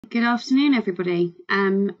Good afternoon, everybody.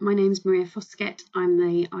 My name is Maria Foskett. I'm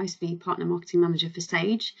the ISV Partner Marketing Manager for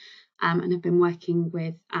Sage and have been working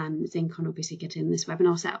with Zynk on obviously getting this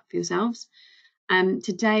webinar set up for yourselves.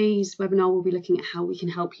 Today's webinar will be looking at how we can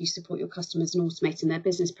help you support your customers in automating their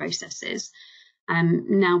business processes.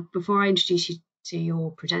 Now, before I introduce you to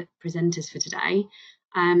your presenters for today,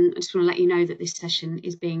 I just want to let you know that this session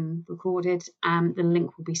is being recorded. The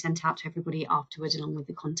link will be sent out to everybody afterwards, along with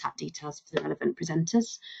the contact details for the relevant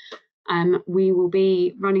presenters. We will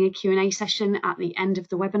be running a Q&A session at the end of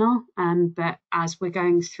the webinar, but as we're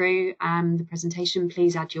going through the presentation,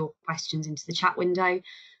 please add your questions into the chat window,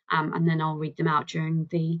 and then I'll read them out during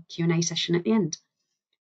the Q&A session at the end.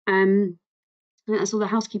 And that's all the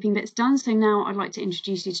housekeeping bits done. So now I'd like to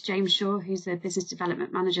introduce you to James Shaw, who's the Business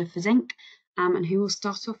Development Manager for Zynk, and who will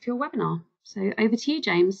start off your webinar. So over to you,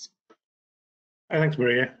 James. Hi, thanks,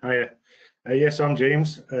 Maria. Hi. Yes, I'm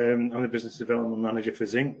James. I'm the Business Development Manager for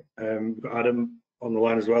Zynk. We've got Adam on the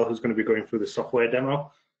line as well, who's going to be going through the software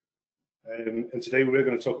demo. And today we're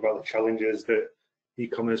going to talk about the challenges that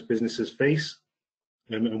e-commerce businesses face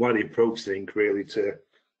and why they approach Zynk really to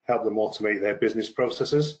help them automate their business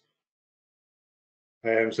processes.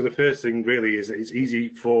 So the first thing really is that it's easy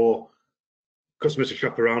for customers to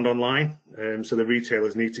shop around online. So the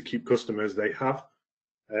retailers need to keep customers they have.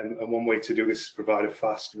 And one way to do this is provide a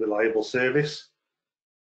fast, reliable service.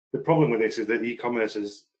 The problem with this is that e-commerce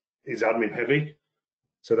is admin heavy.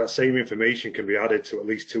 So that same information can be added to at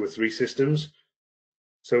least 2 or 3 systems.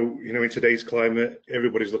 So, you know, in today's climate,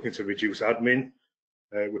 everybody's looking to reduce admin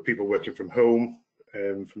with people working from home,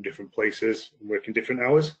 from different places, and working different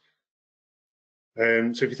hours.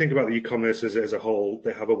 So if you think about the e-commerce as a whole,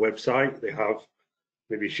 they have a website, they have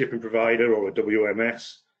maybe a shipping provider or a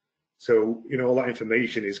WMS. So, you know, all that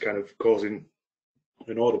information is kind of causing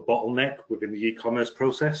an order bottleneck within the e-commerce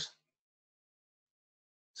process.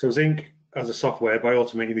 So Zynk as a software, by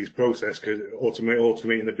automating these processes,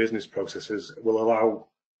 automating the business processes, will allow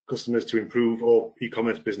customers to improve, or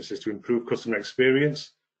e-commerce businesses to improve customer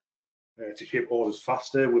experience, to ship orders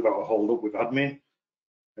faster without a hold up with admin,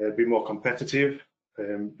 be more competitive,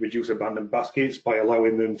 reduce abandoned baskets by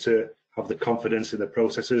allowing them to have the confidence in the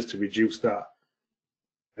processes to reduce that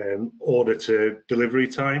order to delivery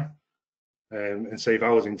time, and save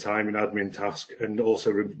hours in time in admin tasks, and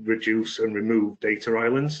also reduce and remove data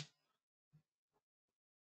islands.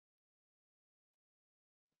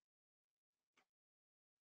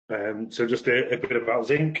 So just a bit about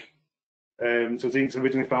Zynk. So Zynk's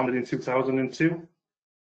originally founded in 2002.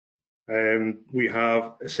 We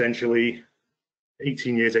have essentially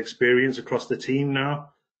 18 years experience across the team now.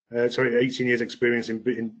 18 years experience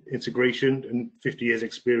in integration and 50 years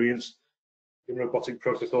experience in robotic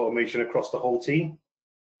process automation across the whole team.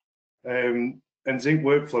 And Zynk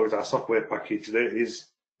Workflow is our software package that is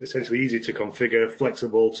essentially easy to configure,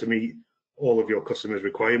 flexible to meet all of your customers'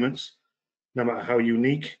 requirements, no matter how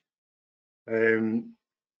unique. You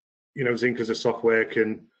know, Zynk as a software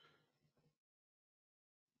can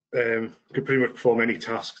pretty much perform any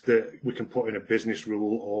task that we can put in a business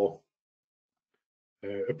rule or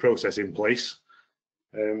a process in place.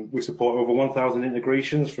 We support over 1,000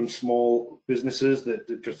 integrations from small businesses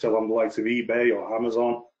that just sell on the likes of eBay or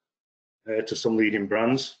Amazon to some leading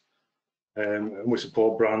brands. And we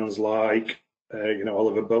support brands like, you know,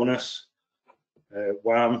 Oliver Bonus,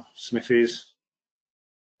 Wham, Smithies,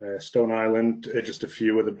 Stone Island, just a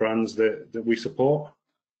few of the brands that we support.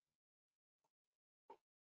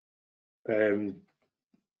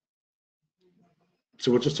 So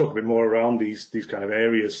we'll just talk a bit more around these kind of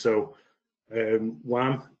areas. So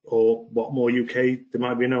Wham, or what more UK they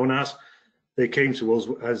might be known as, they came to us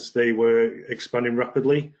as they were expanding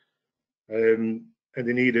rapidly, and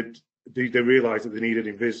they realised that they needed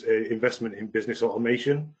investment in business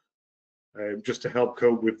automation, just to help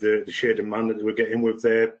cope with the sheer demand that they were getting with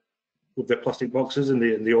their plastic boxes and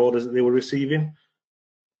the orders that they were receiving.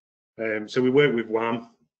 So we worked with Wham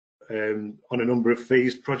on a number of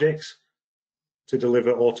phased projects to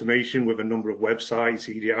deliver automation with a number of websites,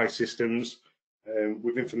 EDI systems,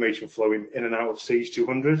 with information flowing in and out of Sage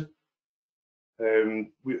 200.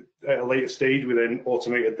 At a later stage, we then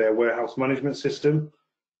automated their warehouse management system,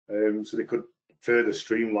 so they could further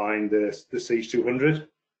streamline the Sage 200.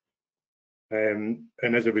 And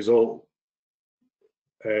as a result,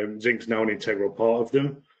 Zynk's now an integral part of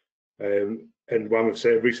them. And Wham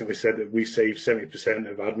have recently said that we save 70%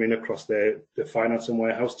 of admin across the finance and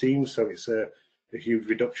warehouse teams, so it's a huge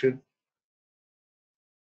reduction.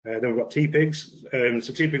 Then we've got T-Pigs. So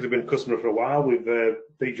T-Pigs have been a customer for a while.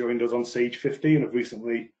 They joined us on Sage 50 and have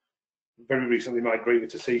very recently migrated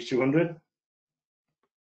to Sage 200.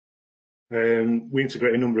 We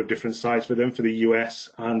integrate a number of different sites for them for the US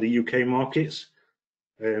and the UK markets.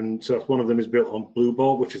 So that's one of them is built on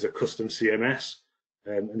Bluebolt, which is a custom CMS,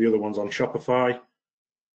 and the other one's on Shopify.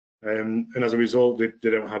 And as a result, they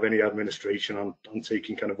don't have any administration on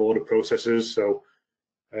taking kind of order processes. So,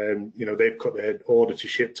 you know, they've cut their order to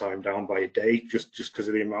ship time down by a day just because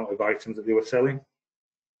of the amount of items that they were selling.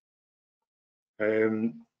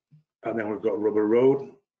 And then we've got Rubber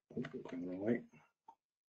Road.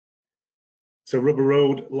 So Rubber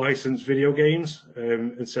Road license video games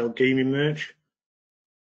and sell gaming merch.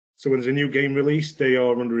 So when there's a new game released, they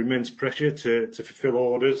are under immense pressure to fulfill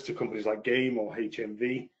orders to companies like Game or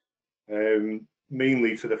HMV,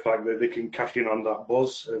 mainly for the fact that they can cash in on that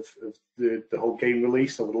buzz of the whole game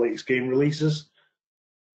release or the latest game releases.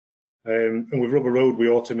 And with Rubber Road, we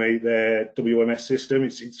automate their WMS system.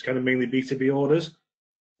 It's kind of mainly B2B orders.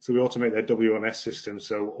 So we automate their WMS system.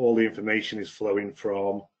 So all the information is flowing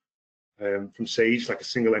from Sage, like a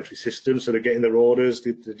single entry system. So they're getting their orders,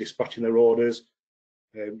 they're dispatching their orders,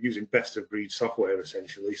 using best of breed software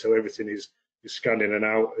essentially. So everything is scanned in and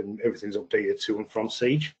out and everything's updated to and from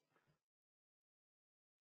Sage.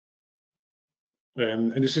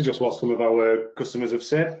 And this is just what some of our customers have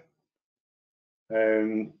said.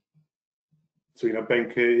 So, you know, Ben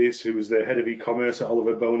Curtis, who was the head of e-commerce at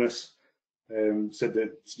Oliver Bonus, said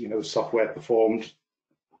that, you know, the software performed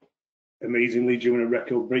amazingly during a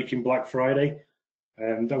record-breaking Black Friday.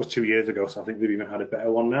 That was 2 years ago, so I think they've even had a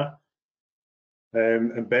better one now.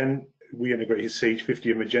 And Ben, we integrate his Sage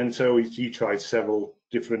 50 and Magento. He tried several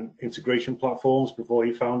different integration platforms before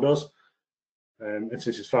he found us. And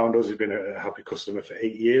since he's found us, he's been a happy customer for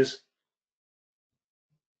 8 years.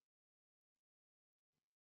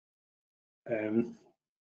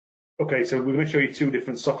 Okay, so we're going to show you 2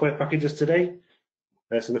 different software packages today.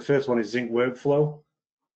 So the first one is Zynk Workflow.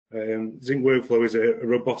 Zynk Workflow is a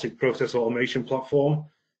robotic process automation platform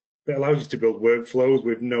that allows you to build workflows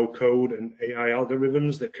with no code and AI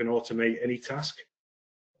algorithms that can automate any task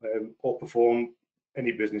or perform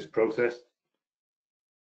any business process.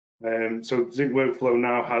 So Zynk Workflow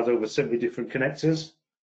now has over 70 different connectors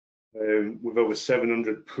with over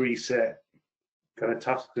 700 preset kind of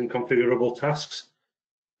tasks and configurable tasks,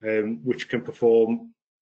 which can perform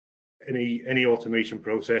any automation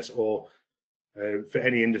process or for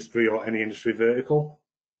any industry or any industry vertical.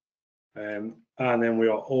 And then we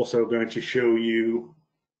are also going to show you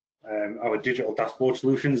our digital dashboard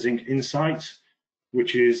solution, Zynk Insights,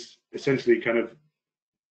 which is essentially kind of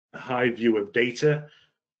a high view of data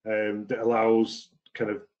that allows kind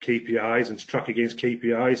of KPIs and to track against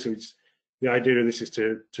KPIs. So it's the idea of this is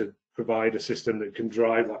to provide a system that can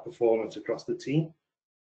drive that performance across the team.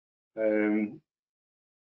 And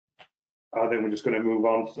then we're just going to move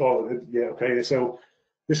on. Oh, yeah, okay. So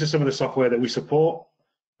this is some of the software that we support.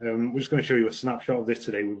 We're just going to show you a snapshot of this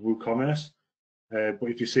today with WooCommerce. But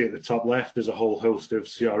if you see at the top left, there's a whole host of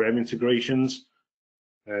CRM integrations,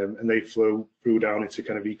 and they flow through down into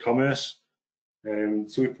kind of e-commerce. So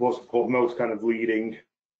we support most kind of leading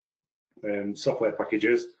software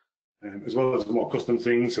packages, as well as more custom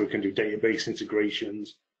things. So we can do database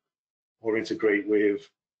integrations or integrate with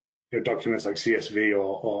documents like CSV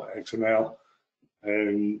or XML,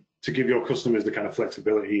 to give your customers the kind of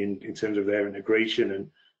flexibility in terms of their integration. And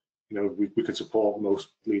we can support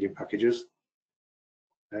most leading packages.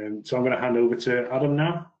 So I'm going to hand over to Adam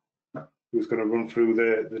now, who's going to run through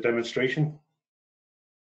the demonstration.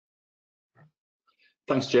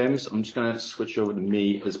 Thanks, James. I'm just going to switch over to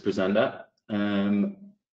me as presenter.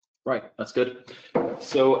 Right, that's good.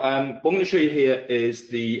 So what I'm going to show you here is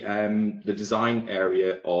the design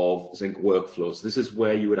area of Zynk Workflows. This is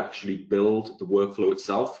where you would actually build the workflow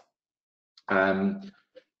itself.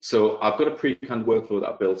 So I've got a pre-canned workflow that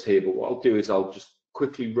I built here, but what I'll do is I'll just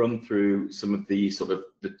quickly run through some of the sort of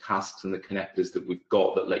the tasks and the connectors that we've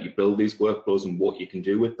got that let you build these workflows and what you can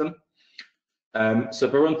do with them. So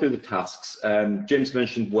if I run through the tasks, James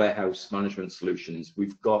mentioned warehouse management solutions.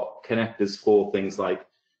 We've got connectors for things like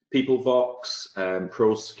PeopleVox,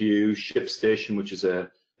 ProSkew, ShipStation, which is a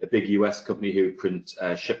big US company who print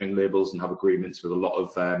shipping labels and have agreements with a lot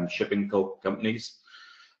of shipping companies.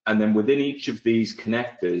 And then within each of these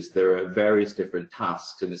connectors, there are various different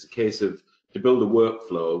tasks. And it's a case of, to build a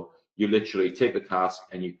workflow, you literally take the task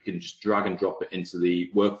and you can just drag and drop it into the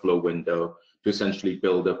workflow window to essentially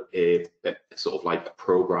build up a sort of like a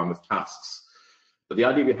program of tasks. But the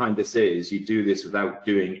idea behind this is you do this without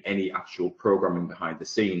doing any actual programming behind the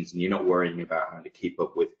scenes, and you're not worrying about having to keep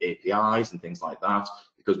up with APIs and things like that,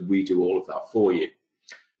 because we do all of that for you.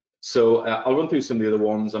 So I'll run through some of the other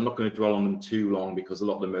ones. I'm not going to dwell on them too long because a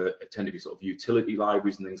lot of them tend to be sort of utility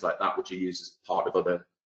libraries and things like that, which are used as part of other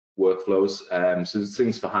workflows. So there's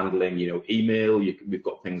things for handling, email. We've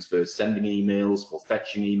got things for sending emails, for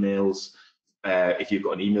fetching emails. If you've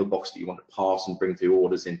got an email box that you want to parse and bring through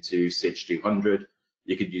orders into Sage 200,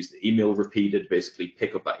 you could use the email repeater to basically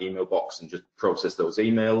pick up that email box and just process those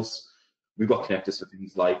emails. We've got connectors for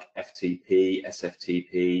things like FTP,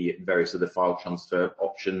 SFTP, various other file transfer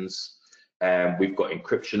options. We've got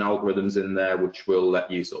encryption algorithms in there, which will let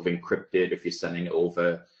you sort of encrypt it if you're sending it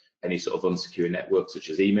over any sort of unsecure network, such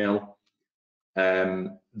as email.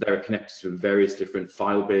 There are connectors for various different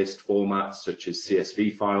file-based formats, such as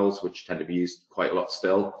CSV files, which tend to be used quite a lot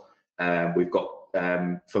still. We've got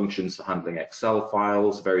functions for handling Excel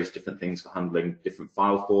files, various different things for handling different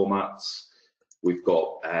file formats. We've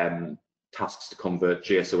got tasks to convert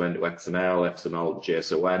JSON to XML, XML to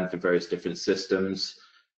JSON for various different systems.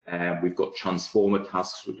 We've got transformer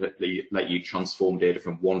tasks which let you transform data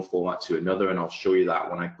from one format to another, and I'll show you that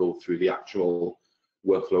when I go through the actual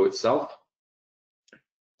workflow itself.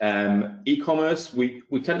 E-commerce, we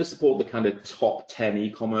tend to support the kind of top 10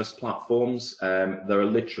 e-commerce platforms. There are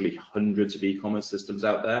literally hundreds of e-commerce systems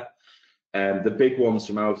out there. The big ones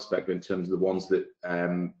from our perspective, in terms of the ones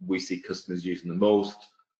that we see customers using the most,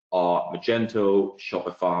 are Magento,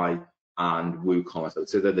 Shopify, and WooCommerce. I would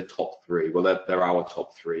say they're the top three. Well, they're our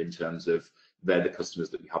top three in terms of they're the customers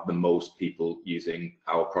that we have the most people using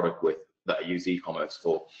our product with that I use e-commerce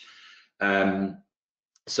for.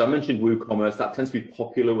 So I mentioned WooCommerce. That tends to be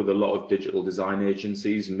popular with a lot of digital design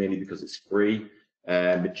agencies, mainly because it's free.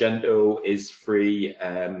 Magento is free,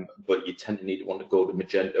 but you tend to need to want to go to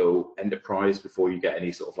Magento Enterprise before you get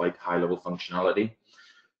any sort of like high-level functionality.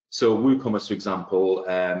 So WooCommerce, for example,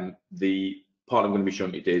 the part I'm going to be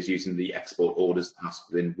showing you today is using the export orders task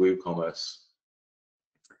within WooCommerce.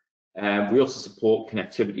 We also support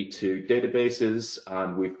connectivity to databases,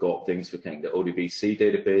 and we've got things for connecting to ODBC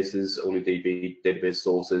databases, ODB database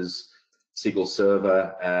sources, SQL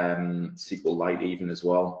Server, SQLite even as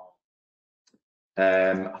well.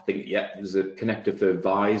 I think, yeah, there's a connector for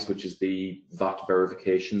VISE, which is the VAT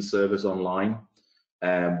verification service online.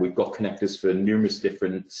 We've got connectors for numerous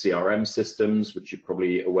different CRM systems, which you're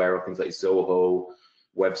probably aware of, things like Zoho,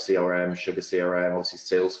 Web CRM, Sugar CRM. Obviously,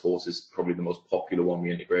 Salesforce is probably the most popular one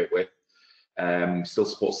we integrate with. Still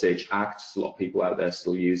support Sage Act. A lot of people out there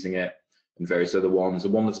still using it, and various other ones. The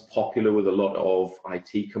one that's popular with a lot of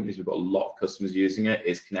IT companies, we've got a lot of customers using it,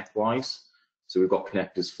 is ConnectWise. So we've got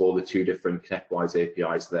connectors for the two different ConnectWise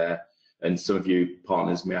APIs there. And some of you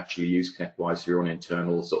partners may actually use ConnectWise for your own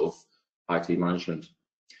internal sort of IT management.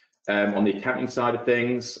 On the accounting side of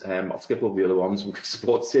things, I'll skip over the other ones. We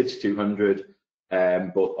support Sage 200,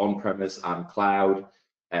 both on-premise and cloud.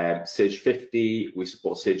 Sage 50, we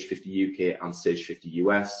support Sage 50 UK and Sage 50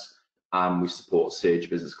 US, and we support Sage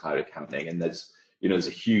Business Cloud Accounting. And there's a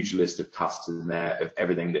huge list of tasks in there of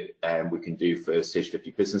everything that we can do for Sage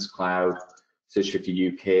 50 Business Cloud. Sage 50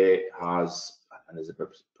 UK has, and there's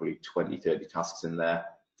probably 20, 30 tasks in there.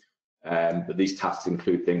 But these tasks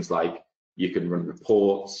include things like you can run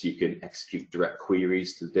reports, you can execute direct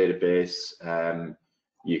queries to the database,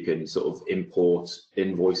 you can sort of import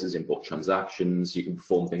invoices, import transactions, you can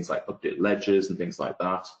perform things like update ledgers and things like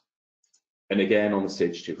that. And again, on the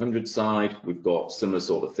Sage 200 side, we've got similar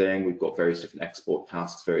sort of thing. We've got various different export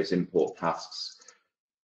tasks, various import tasks.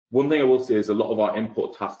 One thing I will say is a lot of our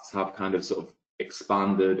import tasks have kind of sort of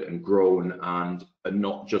expanded and grown and are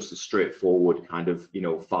not just a straightforward kind of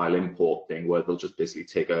file import thing where they'll just basically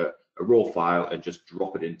take a raw file and just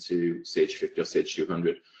drop it into Sage 50 or Sage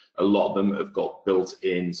 200. A lot of them have got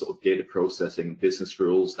built-in sort of data processing business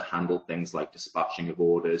rules to handle things like dispatching of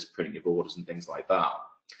orders, printing of orders, and things like that.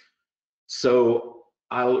 So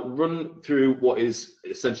I'll run through what is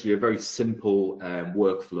essentially a very simple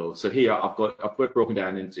workflow. So here I've got it broken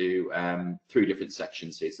down into 3 different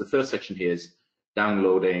sections here. So the first section here is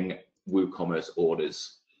downloading WooCommerce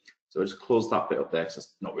orders. So I'll just close that bit up there because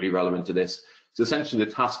it's not really relevant to this. So essentially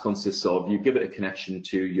the task consists of you give it a connection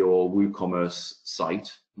to your WooCommerce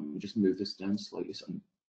site. Let me just move this down slightly.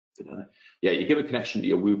 Yeah, you give a connection to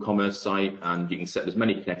your WooCommerce site and you can set as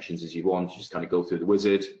many connections as you want. You just kind of go through the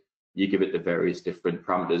wizard. You give it the various different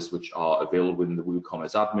parameters which are available within the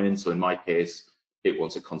WooCommerce admin. So in my case, it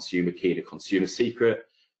wants a consumer key and a consumer secret.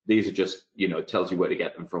 These are just, it tells you where to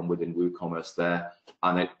get them from within WooCommerce there,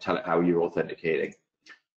 and it tells it how you're authenticating.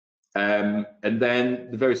 And then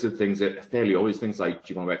the various other things are fairly obvious things like,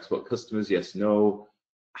 do you want to export customers? Yes, no.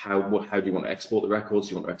 How do you want to export the records?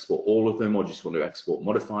 Do you want to export all of them, or do you just want to export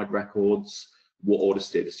modified records? What order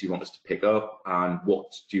status do you want us to pick up? And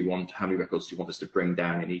how many records do you want us to bring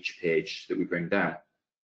down in each page that we bring down?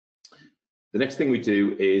 The next thing we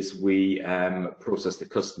do is we process the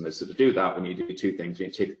customers. So to do that, we need to do two things. We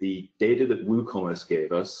need to take the data that WooCommerce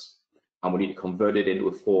gave us, and we need to convert it into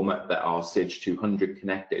a format that our Sage 200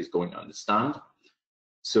 connector is going to understand.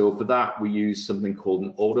 So for that, we use something called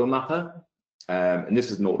an auto mapper. And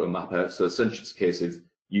this is an auto mapper. So essentially it's a case of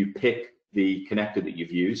you pick the connector that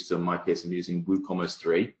you've used. So in my case, I'm using WooCommerce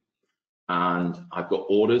 3. And I've got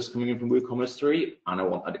orders coming in from WooCommerce 3, and I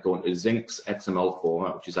want that to go into Zynk's XML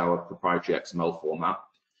format, which is our proprietary XML format,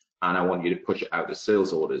 and I want you to push it out as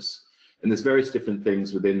sales orders. And there's various different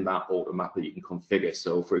things within that auto map that you can configure.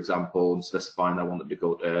 So for example, I'm specifying I want them to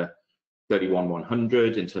go to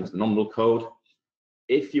 31100 in terms of the nominal code.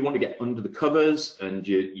 If you want to get under the covers and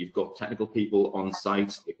you've got technical people on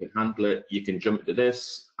site that can handle it, you can jump into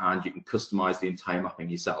this and you can customize the entire mapping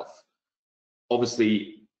yourself.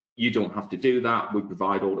 Obviously, you don't have to do that. We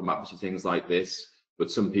provide auto maps for things like this,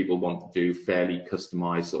 but some people want to do fairly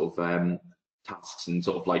customized sort of tasks and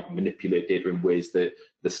sort of like manipulate data in ways that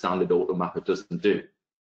the standard auto mapper doesn't do.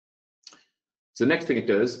 So the next thing it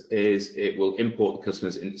does is it will import the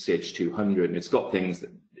customers into Sage 200, and it's got things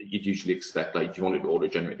that you'd usually expect, like do you want it to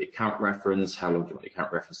auto-generate the account reference, how long do you want the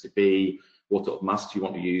account reference to be, what sort of mask do you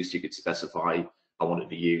want to use. You could specify I wanted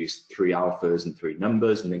to use 3 alphas and 3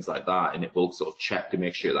 numbers and things like that, and it will sort of check to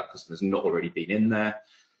make sure that customer's not already been in there.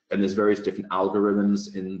 And there's various different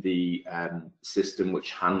algorithms in the system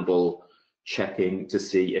which handle checking to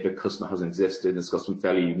see if a customer has existed. It's got some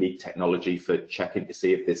fairly unique technology for checking to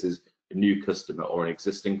see if this is a new customer or an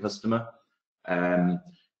existing customer.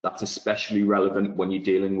 That's especially relevant when you're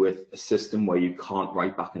dealing with a system where you can't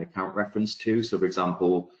write back an account reference to. So for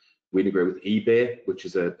example, we integrate with eBay, which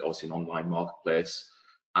is obviously an online marketplace,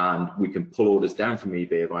 and we can pull orders down from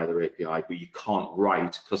eBay via their API, but you can't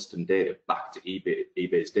write custom data back to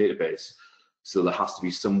eBay's database. So there has to be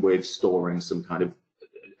some way of storing some kind of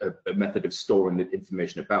a method of storing the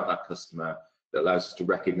information about that customer that allows us to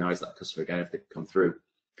recognize that customer again if they come through.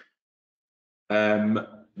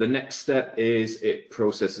 The next step is it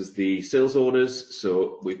processes the sales orders.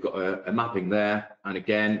 So we've got a mapping there, and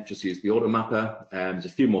again, just use the auto mapper. There's a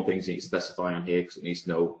few more things you need to specify on here because it needs to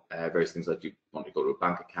know various things like do you want to go to a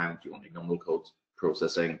bank account, do you want the nominal code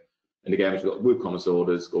processing, and again, we've got WooCommerce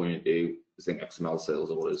orders going into Zynk XML sales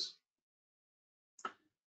orders.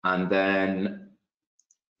 And then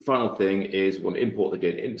final thing is we want to import the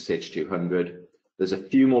data into Sage 200. There's a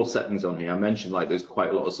few more settings on here. I mentioned like there's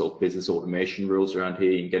quite a lot of sort of business automation rules around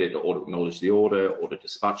here. You can get it to auto acknowledge the order, auto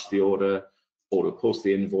dispatch the order, auto post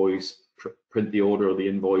the invoice, print the order or the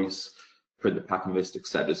invoice, print the packing list,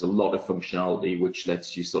 etc. There's a lot of functionality which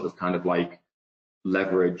lets you sort of kind of like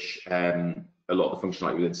leverage a lot of the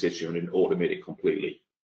functionality within Sage 200 and automate it completely.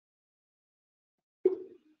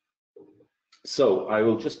 So I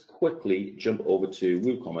will just quickly jump over to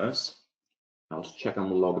WooCommerce. I'll just check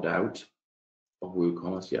I'm logged out of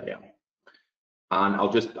WooCommerce, yeah. And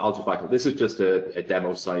I'll just back up. This is just a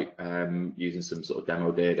demo site using some sort of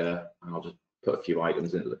demo data, and I'll just put a few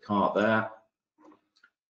items into the cart there.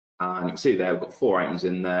 And you can see there, I've got 4 items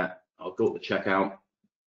in there. I'll go to the checkout,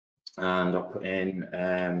 and I'll put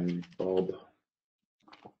in Bob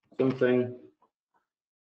something,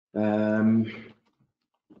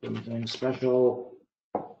 something special,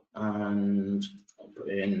 and I'll put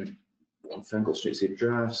in 1 Fenkel Street's the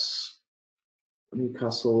address.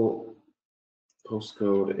 Newcastle,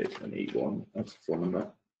 postcode is an E1, that's the phone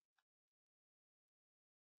number.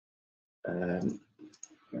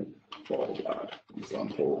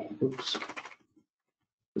 Example, oops.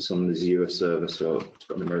 This one is a US server, so it's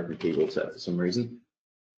got an American keyboard set for some reason.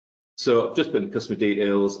 So I've just put in customer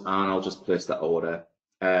details and I'll just place that order.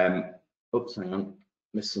 Oops, hang on,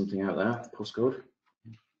 missed something out there, postcode.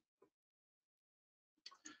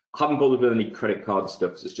 I haven't bothered with any credit card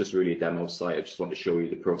stuff because it's just really a demo site. I just want to show you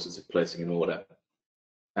the process of placing an order.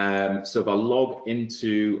 So if I log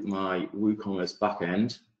into my WooCommerce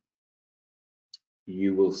backend,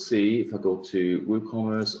 you will see if I go to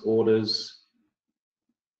WooCommerce orders,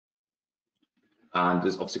 and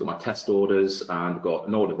there's obviously got my test orders and I've got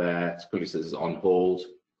an order there. It clearly says it's on hold.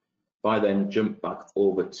 If I then jump back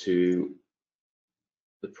over to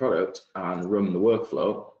the product and run the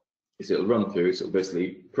workflow, it'll run through, so it'll basically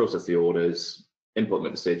process the orders, import them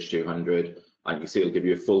into Sage 200, and you can see it'll give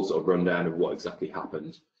you a full sort of rundown of what exactly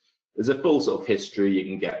happened. There's a full sort of history. You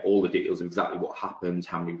can get all the details of exactly what happened,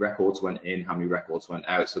 how many records went in, how many records went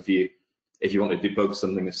out. So if you want to debug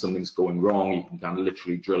something, if something's going wrong, you can kind of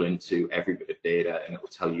literally drill into every bit of data and it will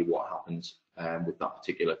tell you what happened with that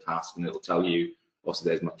particular task, and it'll tell you, also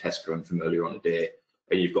there's my test run from earlier on the day,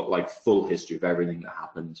 and you've got like full history of everything that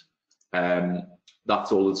happened.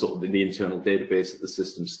 That's all sort of in the internal database that the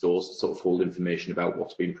system stores to sort of hold information about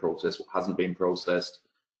what's been processed, what hasn't been processed.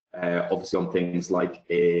 Obviously on things like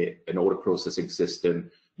an order processing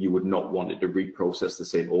system, you would not want it to reprocess the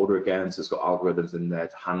same order again. So it's got algorithms in there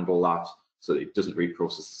to handle that so that it doesn't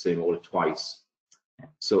reprocess the same order twice.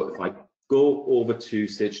 So if I go over to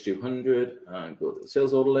Sage 200 and go to the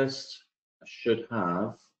sales order list, I should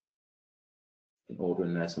have an order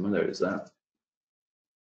in there somewhere. There it is there.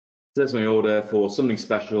 So there's my order for something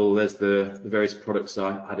special. There's the various products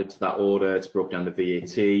I added to that order. It's broken down the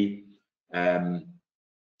VAT,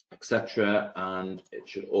 etc. And it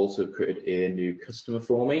should also create a new customer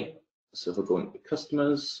for me. So if I go into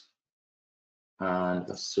customers and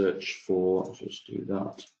I search for, just do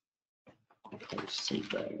that.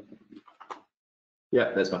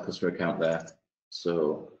 Yeah, there's my customer account there.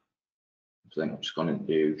 So I think I've just gone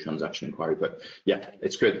into transaction inquiry, but yeah,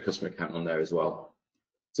 it's created the customer account on there as well.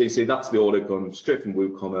 So you see that's the order gone straight from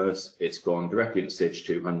WooCommerce. It's gone directly into Sage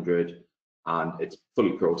 200 and it's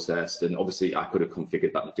fully processed. And obviously I could have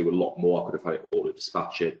configured that to do a lot more. I could have had it auto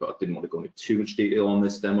dispatch it, but I didn't want to go into too much detail on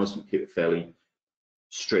this demo, so keep it fairly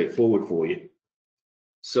straightforward for you.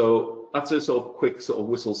 So that's a sort of quick sort of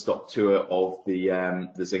whistle-stop tour of the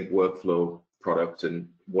Zynk workflow product and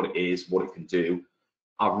what it is, what it can do.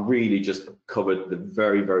 I've really just covered the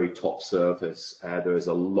very, very top surface. There is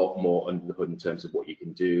a lot more under the hood in terms of what you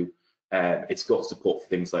can do. It's got support for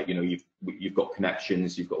things like, you know, you've got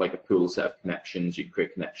connections, you've got like a pool set of connections, you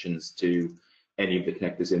create connections to any of the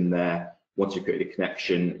connectors in there. Once you create a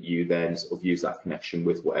connection, you then sort of use that connection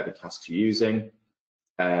with whatever tasks you're using.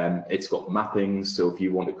 It's got mappings, so if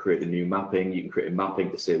you want to create a new mapping, you can create a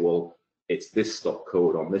mapping to say, well, it's this stock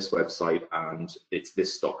code on this website and it's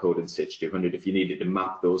this stock code in Sage 200. If you needed to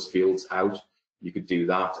map those fields out, you could do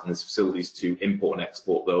that, and there's facilities to import and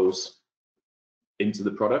export those into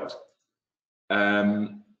the product.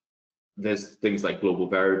 There's things like global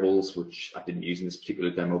variables, which I didn't use in this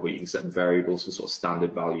particular demo, but you can set variables for sort of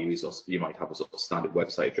standard values, or you might have a sort of standard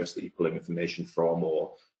website address that you pull in information from,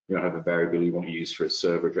 or you might have a variable you want to use for a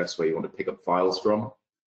server address where you want to pick up files from,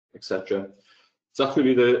 etc. So that's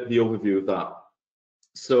really the overview of that.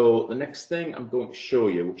 So the next thing I'm going to show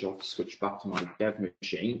you, which I'll switch back to my dev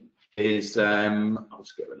machine, is I'll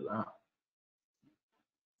just get rid of that.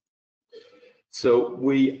 So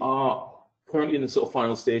we are currently in the sort of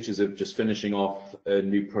final stages of just finishing off a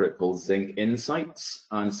new product called Zynk Insights,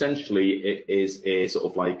 and essentially it is a sort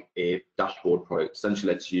of like a dashboard product.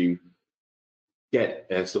 Essentially lets you get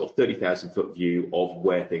a sort of 30,000-foot view of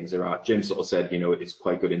where things are at. Jim sort of said, you know, it's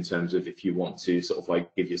quite good in terms of if you want to sort of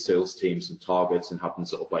like give your sales team some targets and have them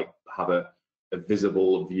sort of like have a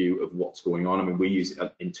visible view of what's going on. I mean, we use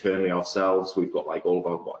it internally ourselves. We've got like all of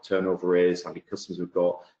our what our turnover is, how many customers we've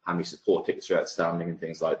got, how many support tickets are outstanding, and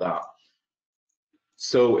things like that.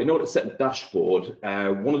 So in order to set the dashboard,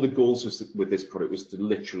 one of the goals with this product was to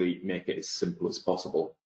literally make it as simple as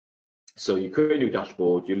possible. So you create a new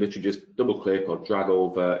dashboard, you literally just double click or drag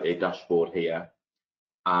over a dashboard here,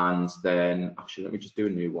 and then actually let me just do a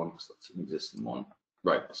new one because that's an existing one.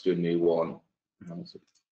 Right, let's do a new one.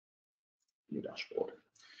 New dashboard.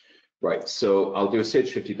 Right, so I'll do a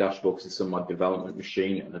Sage 50 dashboard because it's on my development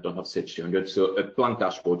machine and I don't have Sage 200. So a blank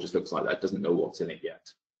dashboard just looks like that, it doesn't know what's in it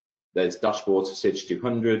yet. There's dashboards for Sage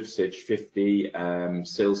 200, Sage 50,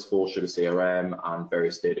 Salesforce, Sugar CRM, and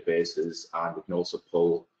various databases, and we can also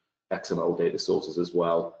pull XML data sources as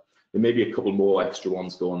well. There may be a couple more extra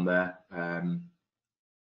ones going there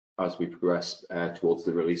as we progress towards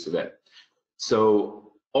the release of it.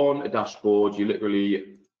 So on a dashboard, you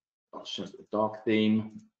literally, I'll change the dark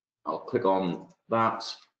theme. I'll click on that,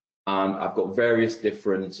 and I've got various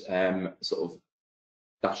different sort of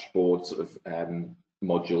dashboard sort of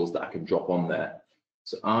modules that I can drop on there.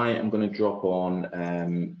 So I am going to drop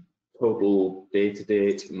on total day to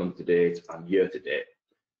date, month to date, and year to date.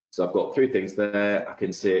 So I've got three things there. I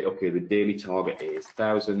can say, okay, the daily target is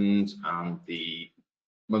 1,000, and the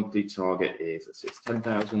monthly target is, let's say it's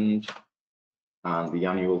 10,000, and the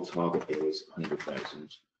annual target is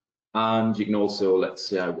 100,000. And you can also, let's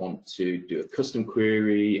say I want to do a custom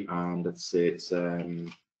query, and let's say it's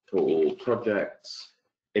total projects.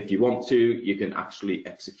 If you want to, you can actually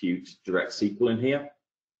execute direct SQL in here.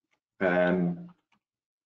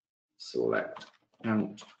 Select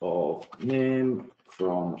count of name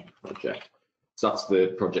from project. So that's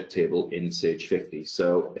the project table in Sage 50.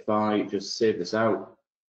 So if I just save this out,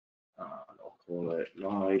 I'll call it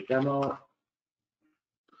live demo.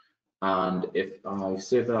 And if I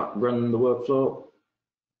save that, run the workflow,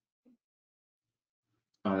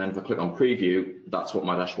 and then if I click on preview, that's what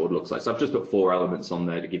my dashboard looks like. So I've just put 4 elements on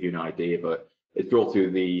there to give you an idea, but It's brought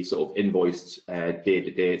through the sort of invoiced day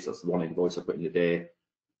to date. So that's the one invoice I put in the day,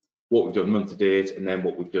 what we've done month to date, and then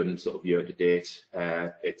what we've done sort of year to date.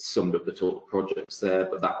 It's summed up the total projects there,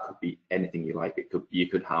 but that could be anything you like. You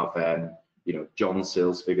could have you know, John's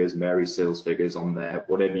sales figures, Mary's sales figures on there,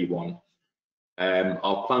 whatever you want.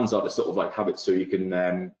 Our plans are to sort of like have it so you can,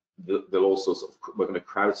 they'll also sort of, we're going to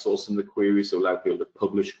crowdsource some of the queries, so allow people to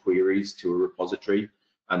publish queries to a repository,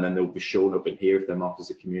 and then they'll be shown up in here if they're marked as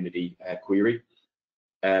a community query.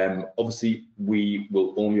 Obviously, we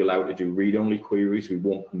will only allow to do read-only queries. We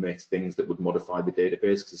won't permit things that would modify the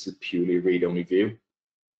database because this is purely a read-only view.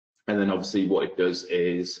 And then obviously what it does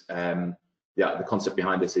is, yeah, the concept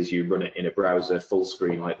behind this is you run it in a browser full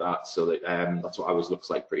screen like that. So that that's what ours looks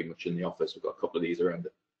like pretty much in the office. We've got a couple of these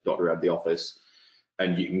dotted around the office,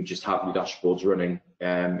 and you can just have your dashboards running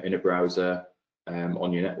in a browser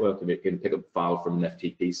on your network, and it can pick up a file from an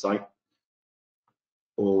FTP site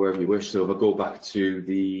or wherever you wish. So if I go back to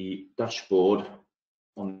the dashboard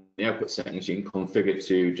on the output settings, you can configure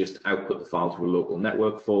to just output the file to a local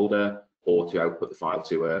network folder or to output the file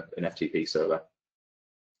to an FTP server.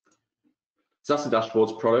 So that's the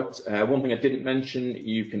dashboards product. One thing I didn't mention,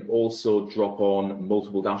 you can also drop on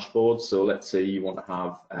multiple dashboards. So let's say you want to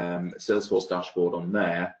have a Salesforce dashboard on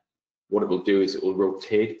there. What it will do is it will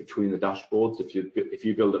rotate between the dashboards. If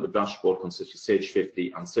you build up a dashboard consisting of Sage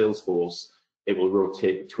 50 and Salesforce, it will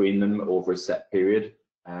rotate between them over a set period.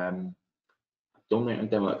 I don't think I can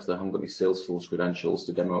demo it because I haven't got any Salesforce credentials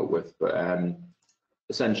to demo it with, but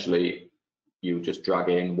essentially you just drag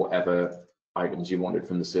in whatever items you wanted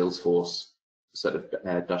from the Salesforce set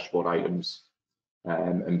of dashboard items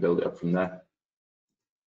and build it up from there.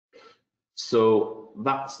 So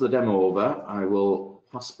that's the demo over. I will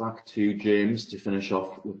pass back to James to finish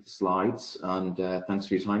off with the slides, and thanks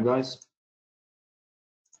for your time, guys.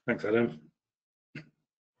 Thanks, Adam.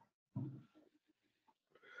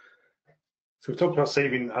 So we talked about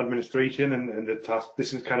saving administration and the task.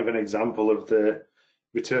 This is kind of an example of the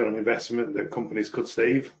return on investment that companies could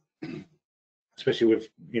save, especially with,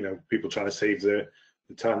 you know, people trying to save the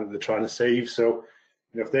time that they're trying to save. So,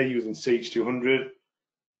 you know, if they're using Sage 200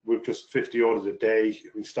 with just 50 orders a day, I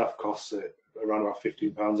mean, staff costs at around about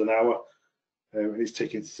 £15 an hour, and it's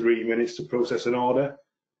taking 3 minutes to process an order.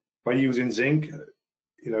 By using Zynk,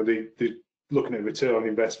 you know, they're looking at return on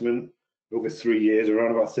investment over 3 years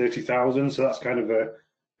around about 30,000. So that's kind of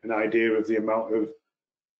an idea of the amount of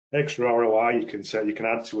extra ROI you can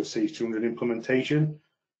add to a Sage 200 implementation.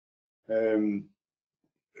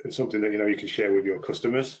 It's something that, you know, you can share with your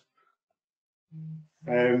customers.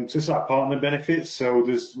 So it's like partner benefits. So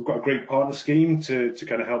we've got a great partner scheme to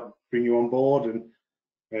kind of help bring you on board,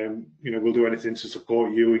 and you know, we'll do anything to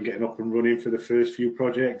support you in getting up and running for the first few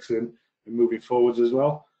projects and moving forwards as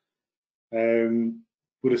well.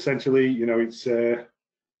 But essentially, you know, it's you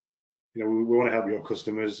know, we want to help your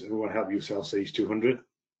customers and we want to help you sell Sage 200.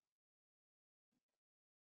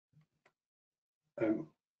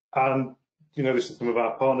 And you know, this is some of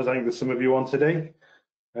our partners. I think there's some of you on today.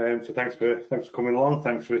 So thanks for coming along.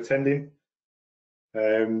 Thanks for attending.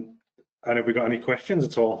 And have we got any questions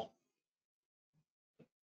at all?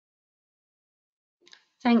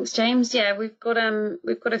 Thanks, James. Yeah, we've got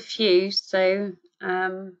a few. So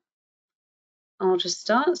I'll just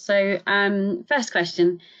start. So first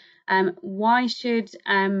question. Why should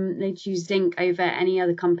they choose Zynk over any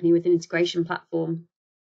other company with an integration platform?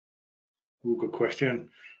 Ooh, good question.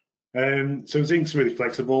 So Zynk's really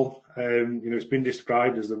flexible. You know, it's been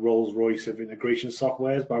described as the Rolls-Royce of integration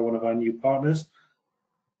softwares by one of our new partners.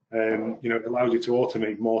 You know, it allows you to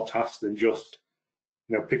automate more tasks than just,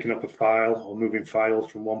 you know, picking up a file or moving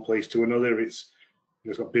files from one place to another. It's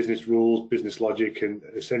got business rules, business logic, and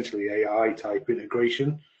essentially AI type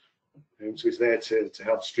integration. So it's there to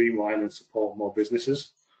help streamline and support more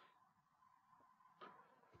businesses.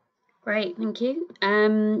 Great, thank you.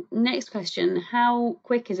 Next question, how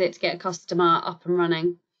quick is it to get a customer up and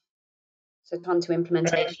running? So time to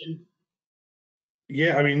implementation.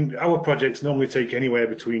 Yeah, I mean, our projects normally take anywhere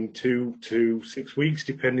between 2 to 6 weeks,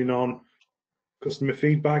 depending on customer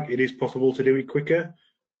feedback. It is possible to do it quicker.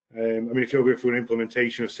 I mean, if you're going through an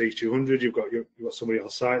implementation of Sage 200, you've got somebody on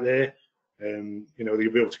site there. You know,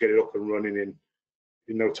 you'll be able to get it up and running in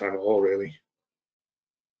no time at all, really.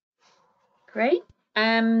 Great.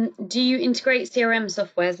 Do you integrate CRM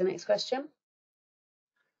software? Is the next question.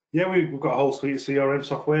 Yeah, we've got a whole suite of CRM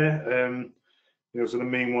software. You know, so the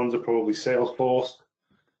main ones are probably Salesforce.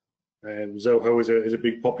 Zoho is a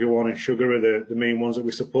big popular one, and Sugar are the main ones that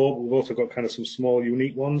we support. We've also got kind of some small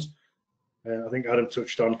unique ones. I think Adam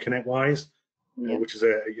touched on ConnectWise, which is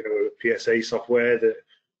a PSA software that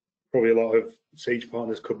probably a lot of Sage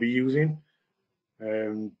partners could be using.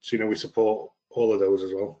 So we support all of those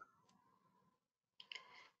as well.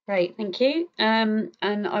 Great, thank you. And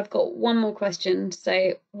I've got one more question.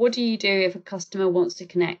 So what do you do if a customer wants to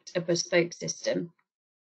connect a bespoke system?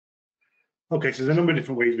 Okay, so there's a number of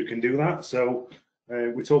different ways we can do that. So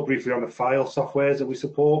we talked briefly on the file softwares that we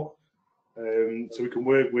support. So we can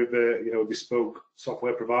work with a bespoke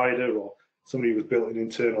software provider or somebody who's built an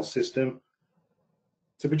internal system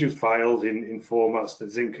to produce files in formats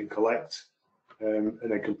that Zynk can collect, and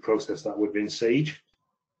then can process that within Sage.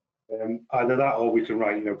 Either that, or we can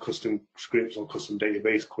write custom scripts or custom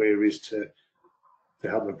database queries to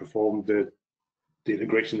help them perform the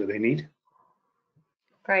integration that they need.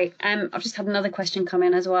 Great. I've just had another question come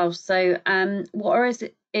in as well. So what are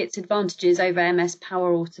its advantages over MS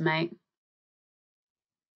Power Automate?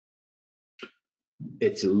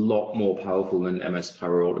 It's a lot more powerful than MS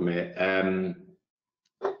Power Automate.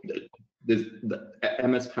 The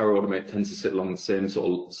MS Power Automate tends to sit along the same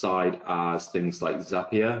sort of side as things like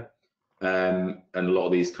Zapier, and a lot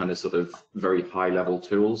of these kind of sort of very high level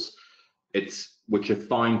tools, which are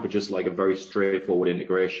fine for just like a very straightforward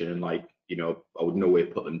integration, and I would no way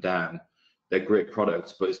put them down. They're great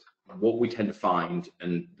products, but what we tend to find,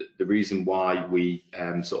 and the reason why we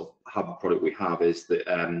sort of have the product we have, is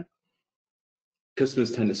that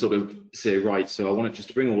customers tend to sort of say, right, so I want it just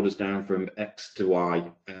to bring orders down from X to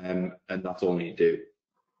Y, and that's all I need to do.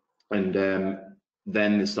 And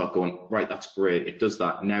then they start going, right, that's great, it does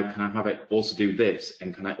that. Now can I have it also do this,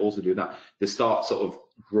 and can I also do that? They start sort of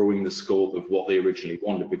growing the scope of what they originally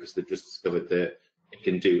wanted because they've just discovered that it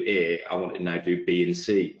can do A, I want it now to do B and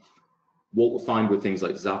C. What we'll find with things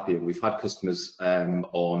like Zapier, we've had customers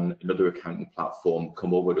on another accounting platform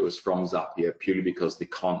come over to us from Zapier purely because they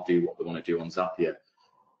can't do what they want to do on Zapier.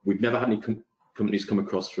 We've never had any companies come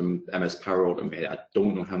across from MS Power Automate. I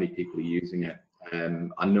don't know how many people are using it.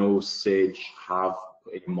 I know Sage have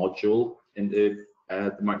a module in the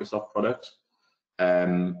Microsoft product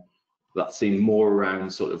that's seen more around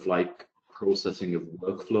sort of like processing of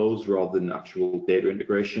workflows rather than actual data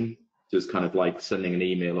integration. So it's kind of like sending an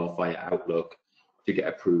email off via Outlook to get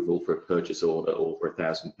approval for a purchase order over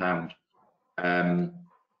 £1,000.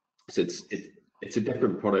 So it's a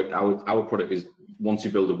different product. Our product is, once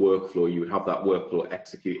you build a workflow, you have that workflow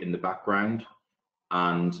execute in the background,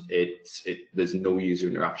 and there's no user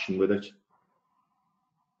interaction with it.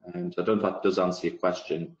 And I don't know if that does answer your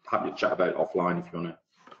question. Happy to chat about it offline if you want to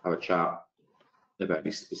have a chat about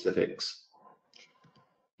any specifics.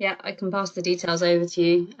 Yeah, I can pass the details over to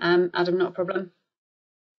you, Adam, not a problem.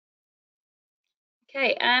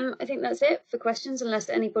 Okay, I think that's it for questions, unless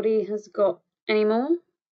anybody has got any more.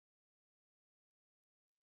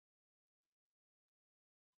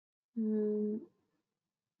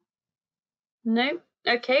 No?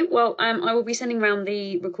 Okay, well, I will be sending around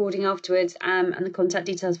the recording afterwards, and the contact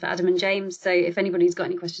details for Adam and James. So if anybody's got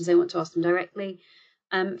any questions they want to ask them directly,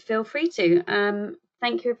 feel free to.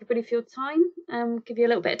 Thank you, everybody, for your time. Give you a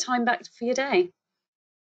little bit of time back for your day.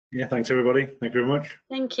 Yeah, thanks, everybody. Thank you very much.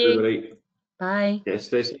 Thank you. Everybody. Bye. Yeah,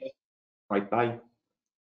 stay safe. Right, bye.